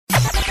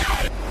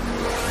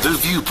The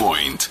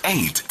Viewpoint,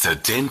 8 to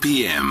 10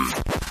 p.m.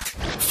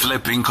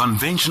 Flipping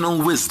conventional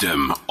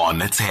wisdom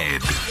on its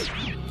head.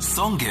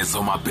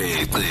 Songezo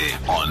Mabete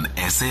on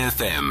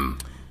SAFM.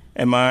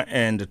 Emma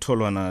and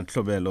Tholoana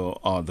Tlhobelo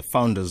are the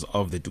founders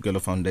of the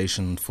Tokelo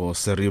Foundation for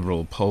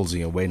Cerebral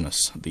Palsy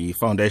Awareness. The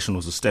foundation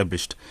was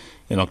established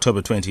in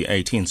October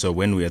 2018, so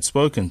when we had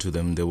spoken to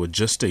them, they were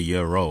just a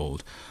year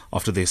old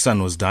after their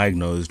son was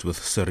diagnosed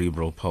with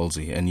cerebral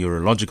palsy, a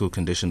neurological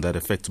condition that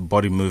affects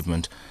body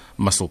movement,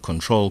 muscle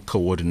control,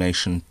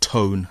 coordination,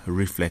 tone,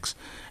 reflex,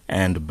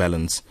 and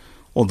balance.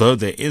 Although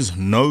there is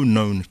no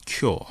known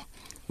cure,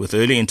 with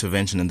early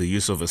intervention and the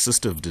use of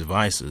assistive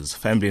devices,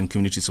 family and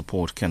community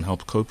support can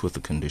help cope with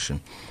the condition.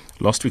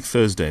 Last week,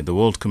 Thursday, the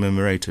world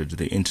commemorated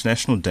the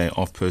International Day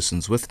of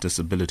Persons with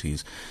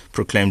Disabilities,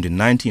 proclaimed in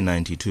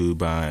 1992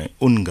 by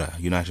UNGA,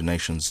 United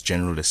Nations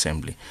General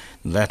Assembly.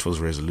 That was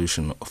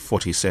Resolution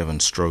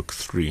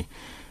 47/3.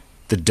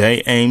 The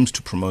day aims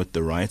to promote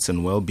the rights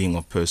and well-being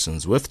of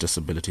persons with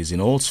disabilities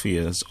in all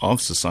spheres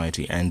of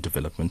society and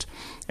development,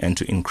 and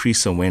to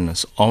increase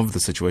awareness of the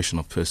situation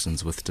of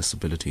persons with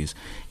disabilities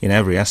in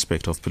every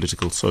aspect of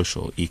political,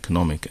 social,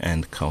 economic,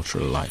 and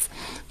cultural life.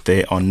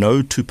 There are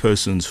no two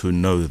persons who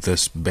know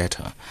this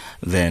better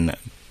than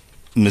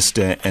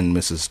Mr. and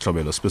Mrs.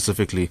 Tlhobelo,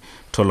 specifically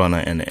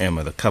Tholoana and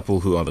Emma, the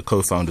couple who are the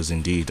co-founders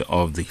indeed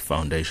of the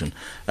foundation,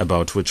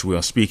 about which we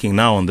are speaking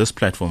now on this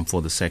platform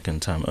for the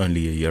second time,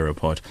 only a year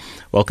apart.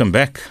 Welcome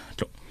back.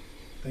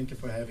 Thank you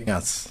for having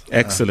us.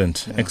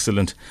 Excellent,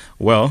 excellent.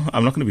 Well,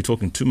 I'm not going to be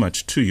talking too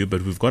much to you,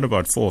 but we've got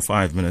about 4 or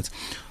 5 minutes.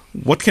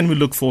 What can we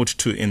look forward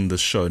to in the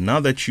show? Now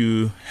that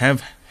you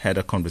have had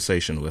a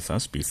conversation with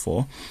us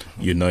before,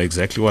 you know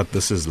exactly what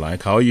this is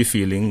like. How are you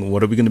feeling?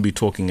 What are we going to be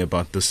talking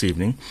about this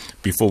evening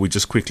before we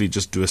just quickly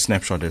do a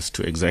snapshot as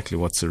to exactly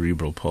what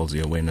Cerebral Palsy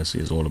Awareness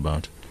is all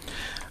about?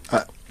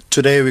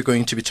 Today we're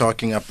going to be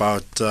talking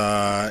about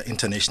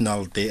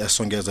International Day, as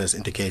Songezo has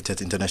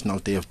indicated, International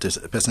Day of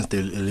Persons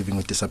Living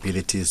with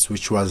Disabilities,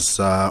 which was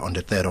on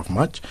the 3rd of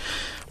March,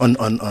 on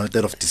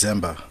 3rd of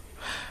December.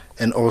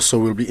 And also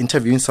we'll be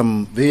interviewing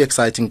some very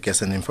exciting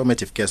guests and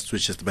informative guests,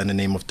 which is by the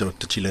name of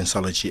Dr. Chilen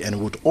Sology.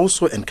 And would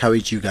also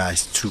encourage you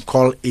guys to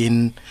call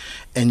in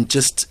and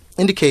just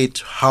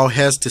indicate how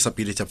has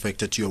disability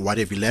affected you, what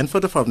have you learned for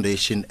the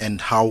foundation,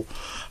 and how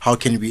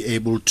can you be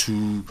able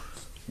to,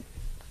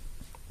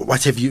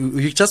 what have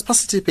you just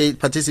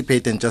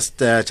participate and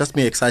just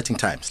make exciting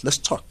times. Let's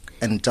talk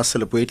and just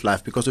celebrate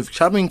life, because we're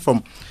coming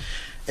from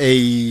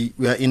we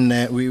are in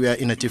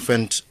a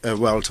different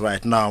world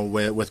right now,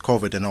 where with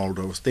COVID and all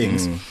those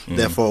things.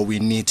 Therefore, we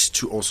need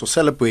to also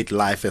celebrate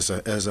life as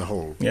a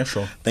whole. Yeah,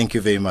 sure. Thank you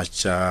very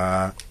much.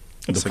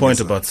 The point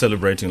about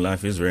celebrating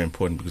life is very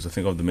important, because I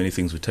think of the many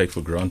things we take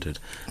for granted.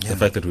 Yeah. The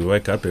fact that we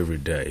wake up every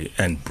day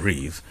and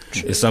breathe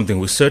is something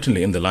we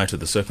certainly, in the light of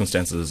the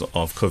circumstances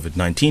of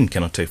COVID-19,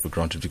 cannot take for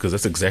granted, because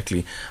that's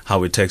exactly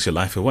how it takes your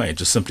life away. It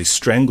just simply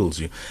strangles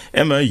you.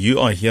 Emma,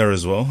 you are here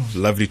as well.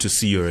 Lovely to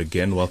see you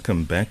again.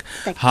 Welcome back.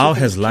 How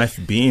has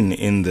life been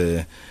in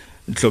the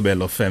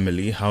Tlhobelo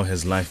family? How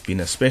has life been,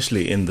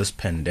 especially in this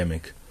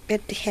pandemic?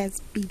 It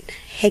has been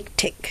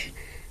hectic.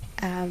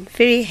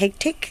 Very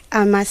hectic,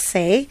 I must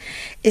say,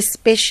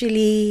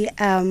 especially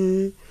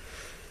having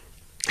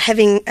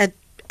a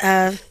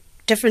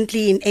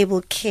differently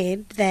enabled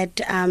kid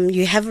that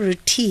you have a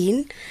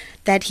routine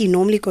that he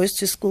normally goes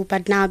to school,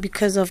 but now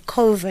because of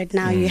COVID,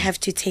 now you have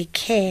to take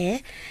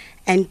care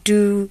and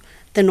do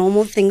the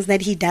normal things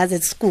that he does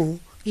at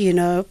school,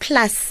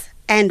 plus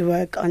and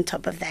work on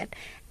top of that.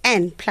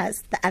 And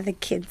plus the other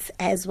kids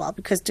as well,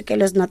 because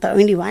Tokelo's not the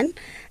only one.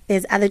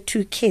 There's other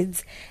 2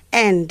 kids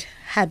and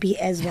hubby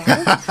as well.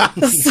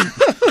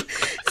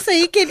 so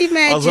you can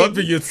imagine. I was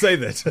hoping you'd say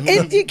that.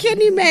 You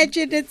can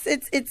imagine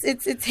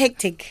it's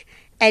hectic,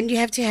 and you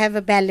have to have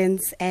a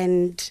balance.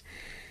 And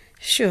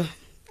sure,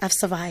 I've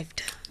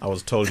survived. I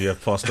was told you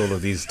have passed all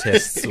of these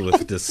tests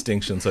with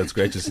distinction, so it's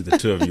great to see the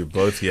two of you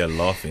both here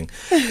laughing.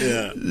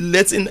 Yeah.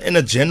 Let's, in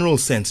a general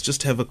sense,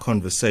 just have a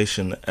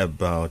conversation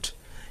about,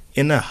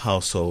 in a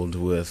household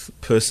with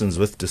persons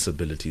with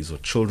disabilities or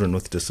children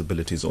with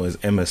disabilities, or as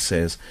Emma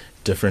says,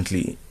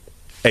 differently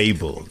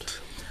abled,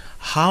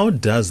 how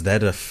does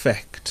that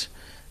affect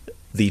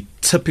the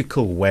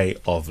typical way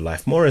of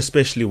life, more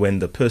especially when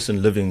the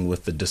person living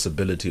with the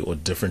disability or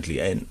differently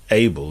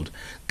enabled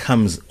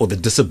comes, or the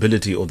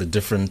disability or the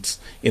difference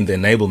in the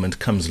enablement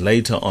comes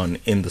later on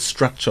in the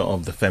structure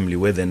of the family,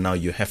 where then now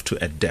you have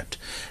to adapt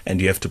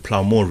and you have to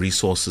plow more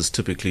resources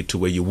typically to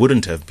where you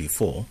wouldn't have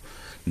before.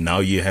 Now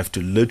you have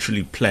to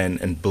literally plan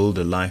and build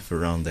a life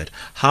around that.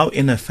 How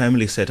in a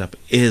family setup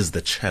is the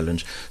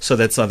challenge, so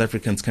that South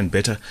Africans can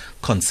better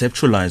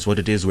conceptualize what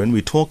it is when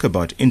we talk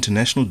about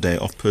International Day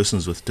of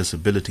Persons with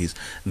Disabilities?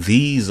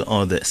 These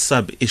are the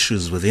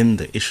sub-issues within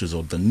the issues,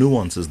 or the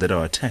nuances that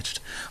are attached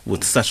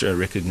with such a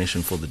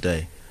recognition for the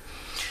day.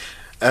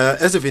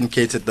 As you've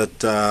indicated,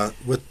 that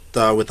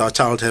with our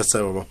child has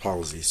cerebral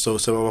palsy. So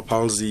cerebral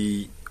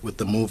palsy, with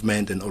the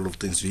movement and all of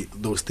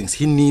those things,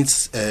 he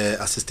needs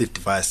assistive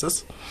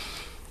devices.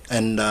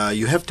 And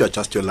you have to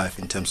adjust your life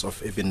in terms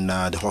of even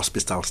the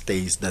hospital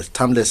stays, the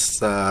timeless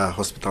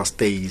hospital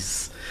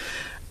stays,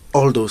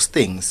 all those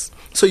things.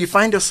 So you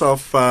find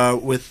yourself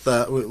with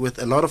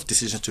a lot of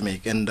decisions to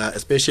make, and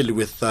especially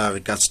with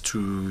regards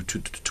to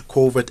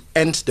COVID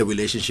and the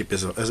relationship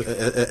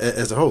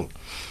as a whole.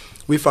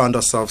 We found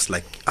ourselves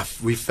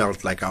we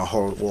felt like our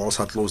whole walls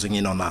are closing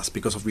in on us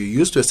because we're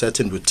used to a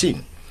certain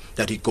routine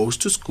that he goes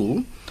to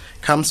school,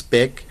 comes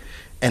back,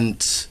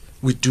 and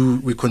we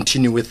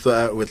continue with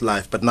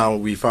life. But now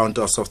we found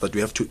ourselves that we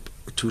have to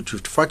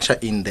factor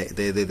in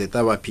the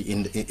therapy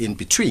in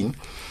between,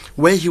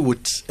 where he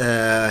would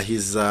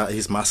his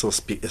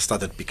muscles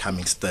started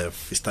becoming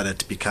stiff. He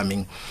started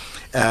becoming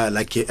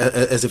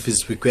as if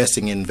he's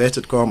regressing in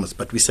inverted commas.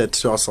 But we said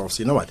to ourselves,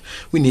 you know what,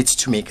 we need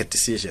to make a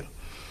decision.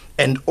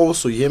 And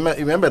also, you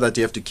remember that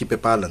you have to keep a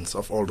balance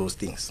of all those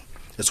things.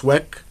 It's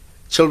work,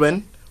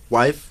 children,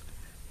 wife,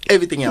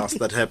 everything else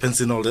that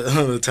happens in all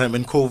the time,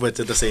 and COVID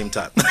at the same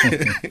time.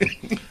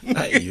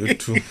 You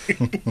too.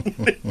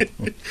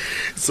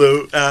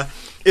 So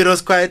it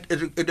was quite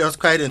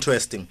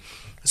interesting.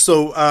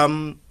 So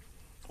and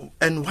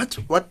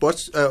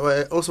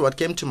what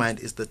came to mind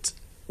is that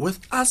with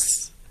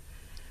us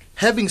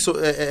having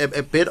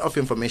a bit of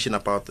information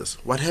about this,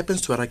 what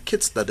happens to our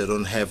kids that they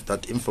don't have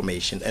that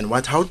information, and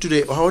how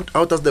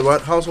does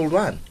the household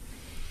run?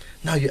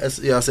 Now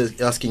you're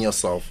asking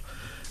yourself,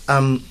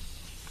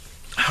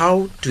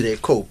 how do they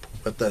cope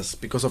with this?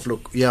 Because of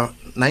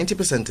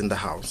 90% in the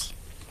house.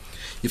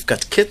 You've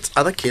got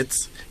other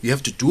kids. You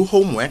have to do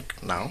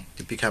homework now.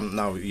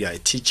 You're a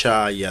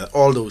teacher. You're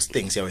all those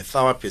things. You're a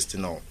therapist,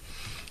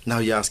 Now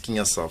you're asking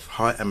yourself,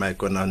 how am I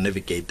going to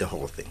navigate the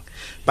whole thing?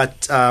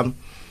 But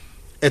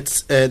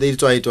that's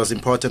why it was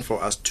important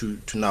for us to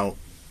now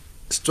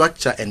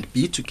structure and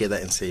be together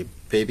and say,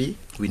 baby,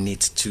 we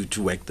need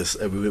to work this.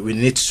 We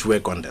need to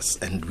work on this,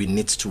 and we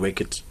need to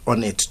work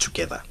on it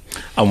together.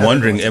 I'm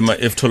wondering, Emma,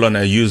 if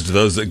Tholoana used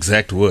those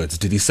exact words.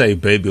 Did he say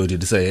baby or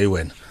did he say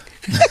Awen?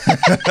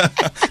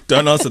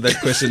 Don't answer that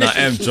question. I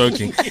am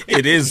joking.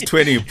 It is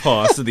 20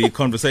 past. The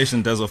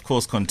conversation does, of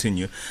course,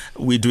 continue.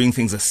 We're doing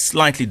things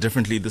slightly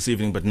differently this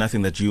evening, but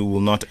nothing that you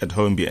will not at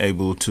home be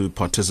able to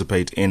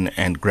participate in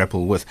and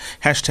grapple with.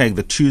 Hashtag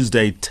the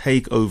Tuesday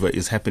Takeover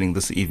is happening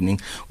this evening.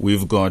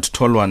 We've got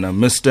Tholoana,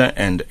 Mr.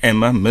 and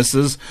Emma,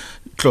 Mrs.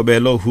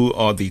 Tlhobelo, who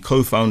are the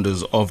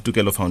co-founders of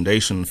Tokelo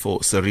Foundation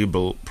for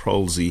Cerebral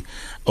Palsy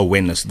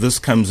Awareness. This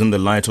comes in the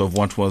light of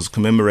what was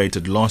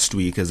commemorated last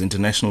week as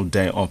International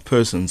Day of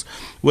Persons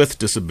with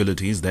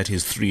Disabilities. That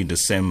is 3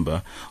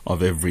 December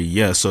of every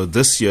year. So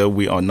this year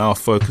we are now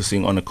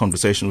focusing on a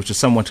conversation which is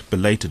somewhat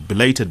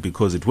belated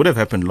because it would have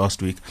happened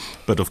last week,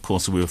 but of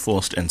course we were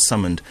forced and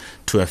summoned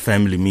to a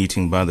family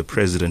meeting by the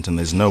president, and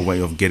there's no way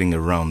of getting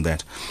around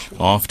that.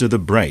 After the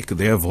break,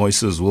 their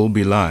voices will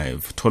be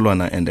live.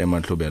 Tholoana and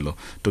Emma Tlhobelo,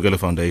 Tokelo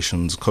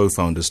Foundation's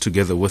co-founders,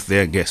 together with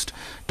their guest,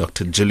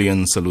 Dr.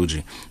 Gillian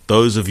Saluji.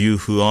 Those of you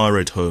who are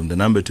at home, the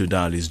number to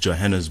dial is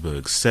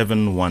Johannesburg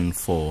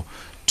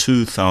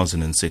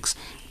 714-2006.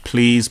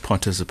 Please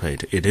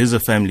participate. It is a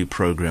family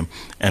program,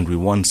 and we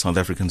want South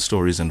African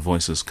stories and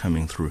voices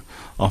coming through.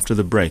 After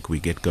the break, we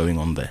get going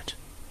on that.